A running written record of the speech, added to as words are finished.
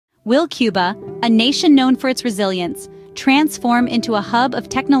Will Cuba, a nation known for its resilience, transform into a hub of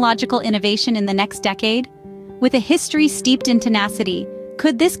technological innovation in the next decade? With a history steeped in tenacity,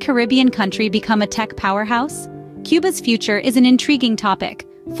 could this Caribbean country become a tech powerhouse? Cuba's future is an intriguing topic,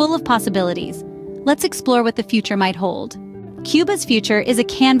 full of possibilities. Let's explore what the future might hold. Cuba's future is a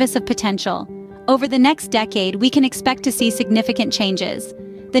canvas of potential. Over the next decade, we can expect to see significant changes.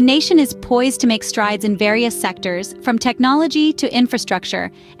 The nation is poised to make strides in various sectors, from technology to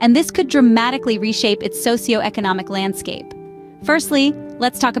infrastructure, and this could dramatically reshape its socio-economic landscape. Firstly,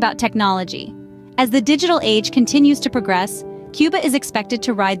 let's talk about technology. As the digital age continues to progress, Cuba is expected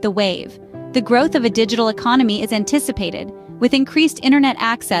to ride the wave. The growth of a digital economy is anticipated, with increased internet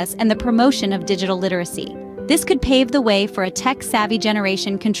access and the promotion of digital literacy. This could pave the way for a tech-savvy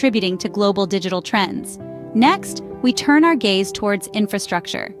generation contributing to global digital trends. Next, we turn our gaze towards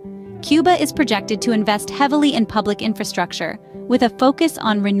infrastructure. Cuba is projected to invest heavily in public infrastructure, with a focus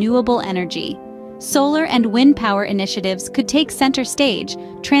on renewable energy. Solar and wind power initiatives could take center stage,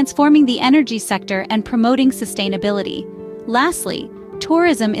 transforming the energy sector and promoting sustainability. Lastly,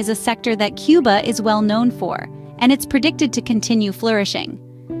 tourism is a sector that Cuba is well known for, and it's predicted to continue flourishing.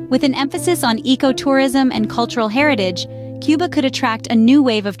 With an emphasis on ecotourism and cultural heritage, Cuba could attract a new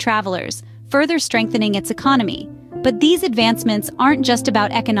wave of travelers, further strengthening its economy. But these advancements aren't just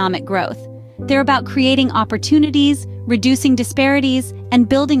about economic growth. They're about creating opportunities, reducing disparities, and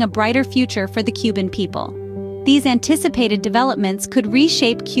building a brighter future for the Cuban people. These anticipated developments could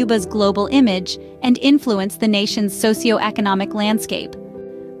reshape Cuba's global image and influence the nation's socio-economic landscape.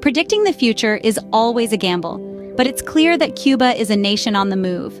 Predicting the future is always a gamble, but it's clear that Cuba is a nation on the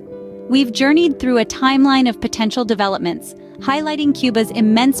move. We've journeyed through a timeline of potential developments, highlighting Cuba's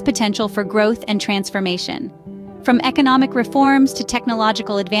immense potential for growth and transformation. From economic reforms to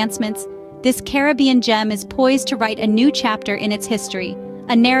technological advancements, this Caribbean gem is poised to write a new chapter in its history,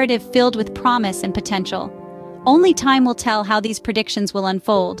 a narrative filled with promise and potential. Only time will tell how these predictions will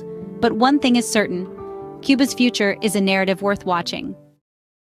unfold, but one thing is certain: Cuba's future is a narrative worth watching.